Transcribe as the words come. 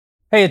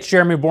Hey, it's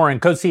Jeremy Boring,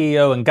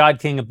 co-CEO and God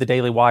King of the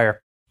Daily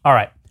Wire. All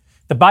right,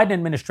 the Biden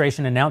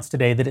administration announced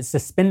today that it's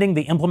suspending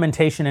the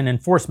implementation and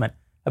enforcement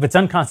of its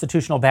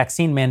unconstitutional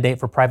vaccine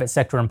mandate for private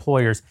sector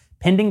employers,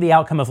 pending the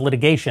outcome of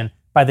litigation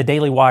by the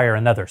Daily Wire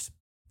and others.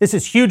 This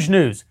is huge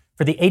news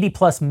for the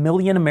 80-plus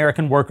million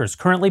American workers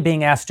currently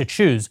being asked to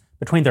choose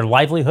between their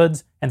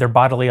livelihoods and their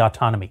bodily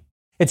autonomy.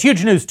 It's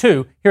huge news,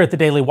 too, here at the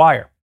Daily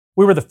Wire.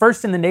 We were the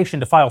first in the nation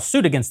to file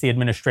suit against the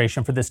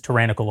administration for this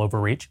tyrannical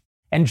overreach,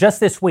 and just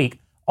this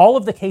week, all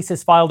of the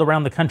cases filed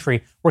around the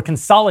country were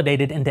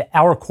consolidated into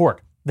our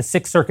court, the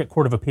Sixth Circuit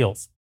Court of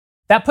Appeals.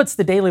 That puts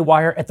the Daily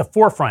Wire at the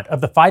forefront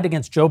of the fight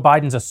against Joe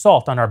Biden's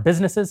assault on our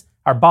businesses,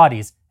 our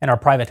bodies, and our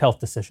private health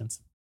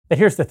decisions. But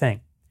here's the thing.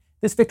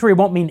 This victory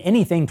won't mean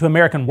anything to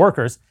American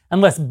workers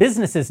unless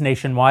businesses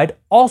nationwide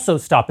also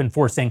stop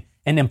enforcing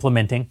and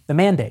implementing the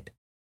mandate.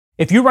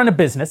 If you run a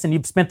business and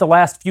you've spent the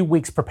last few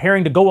weeks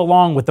preparing to go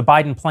along with the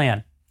Biden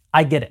plan,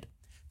 I get it.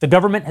 The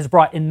government has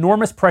brought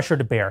enormous pressure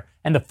to bear,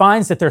 and the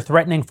fines that they're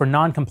threatening for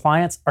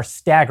non-compliance are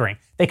staggering.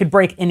 They could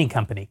break any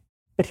company.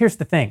 But here's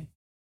the thing.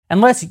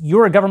 Unless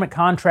you're a government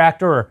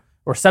contractor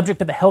or subject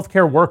to the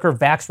healthcare worker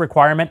vax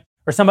requirement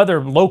or some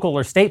other local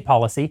or state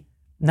policy,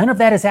 none of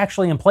that is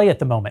actually in play at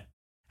the moment.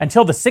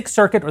 Until the Sixth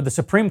Circuit or the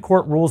Supreme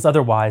Court rules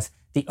otherwise,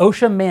 the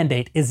OSHA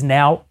mandate is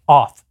now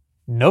off.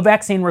 No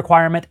vaccine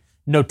requirement,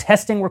 no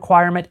testing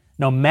requirement,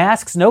 no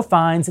masks, no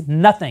fines,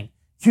 nothing.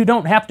 You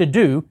don't have to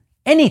do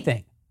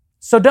anything.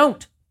 So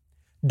don't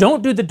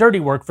do the dirty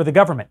work for the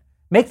government.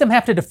 Make them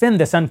have to defend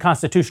this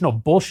unconstitutional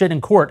bullshit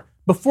in court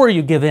before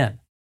you give in.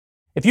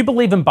 If you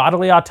believe in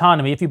bodily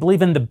autonomy, if you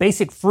believe in the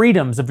basic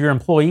freedoms of your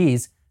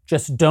employees,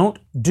 just don't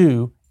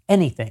do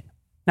anything.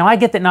 Now, I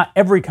get that not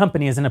every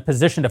company is in a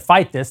position to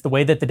fight this the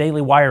way that the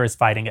Daily Wire is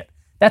fighting it.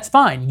 That's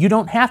fine. You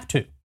don't have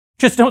to.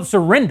 Just don't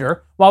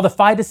surrender while the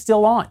fight is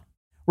still on.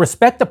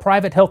 Respect the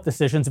private health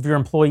decisions of your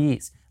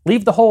employees.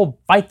 Leave the whole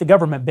fight the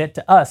government bit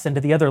to us and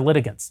to the other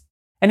litigants.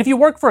 And if you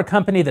work for a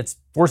company that's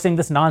forcing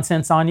this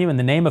nonsense on you in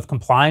the name of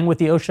complying with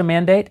the OSHA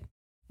mandate,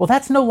 well,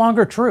 that's no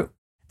longer true.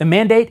 The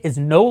mandate is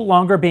no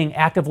longer being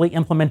actively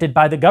implemented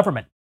by the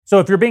government.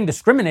 So if you're being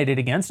discriminated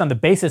against on the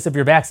basis of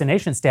your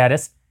vaccination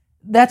status,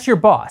 that's your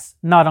boss,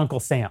 not Uncle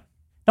Sam.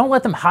 Don't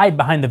let them hide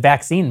behind the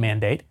vaccine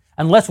mandate.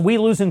 Unless we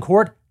lose in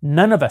court,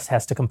 none of us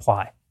has to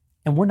comply.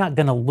 And we're not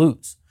going to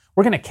lose.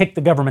 We're going to kick the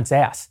government's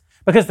ass.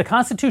 Because the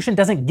Constitution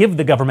doesn't give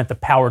the government the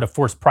power to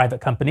force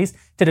private companies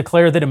to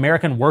declare that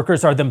American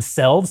workers are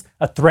themselves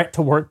a threat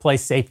to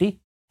workplace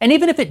safety. And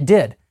even if it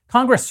did,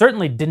 Congress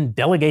certainly didn't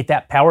delegate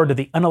that power to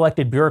the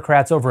unelected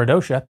bureaucrats over at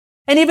OSHA.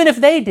 And even if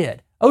they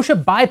did,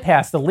 OSHA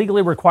bypassed the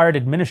legally required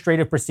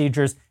administrative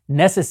procedures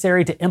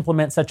necessary to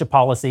implement such a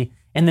policy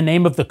in the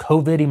name of the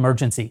COVID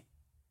emergency.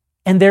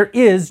 And there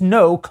is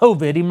no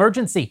COVID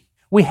emergency.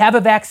 We have a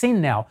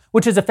vaccine now,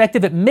 which is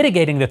effective at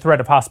mitigating the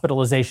threat of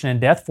hospitalization and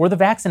death for the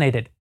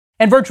vaccinated.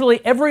 And virtually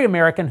every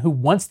American who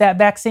wants that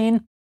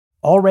vaccine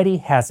already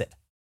has it.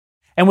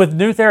 And with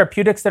new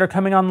therapeutics that are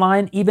coming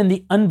online, even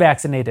the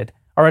unvaccinated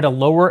are at a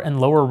lower and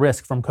lower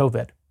risk from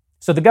COVID.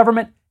 So the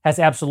government has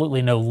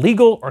absolutely no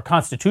legal or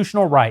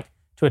constitutional right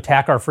to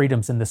attack our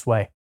freedoms in this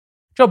way.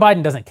 Joe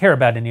Biden doesn't care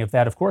about any of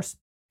that, of course.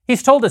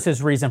 He's told us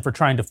his reason for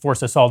trying to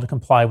force us all to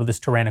comply with this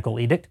tyrannical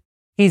edict.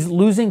 He's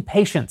losing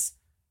patience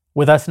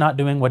with us not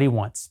doing what he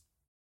wants.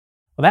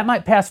 Well, that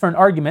might pass for an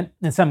argument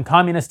in some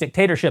communist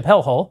dictatorship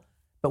hellhole,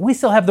 but we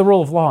still have the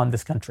rule of law in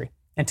this country.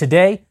 And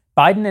today,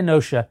 Biden and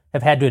OSHA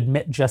have had to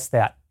admit just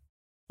that.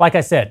 Like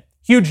I said,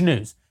 huge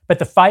news, but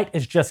the fight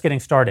is just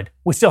getting started.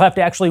 We still have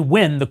to actually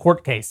win the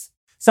court case.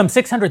 Some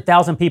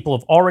 600,000 people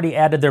have already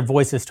added their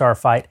voices to our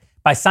fight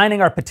by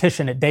signing our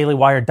petition at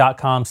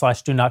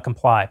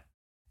dailywire.com/do-not-comply.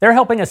 They're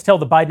helping us tell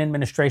the Biden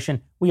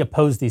administration we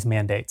oppose these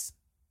mandates.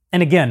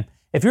 And again,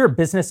 if you're a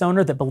business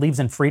owner that believes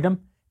in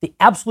freedom, the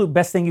absolute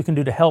best thing you can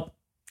do to help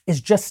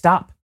is just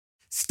stop.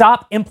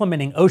 Stop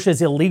implementing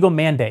OSHA's illegal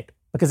mandate,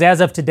 because as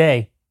of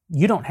today,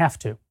 you don't have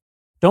to.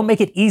 Don't make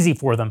it easy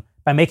for them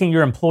by making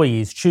your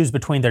employees choose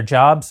between their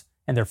jobs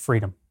and their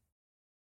freedom.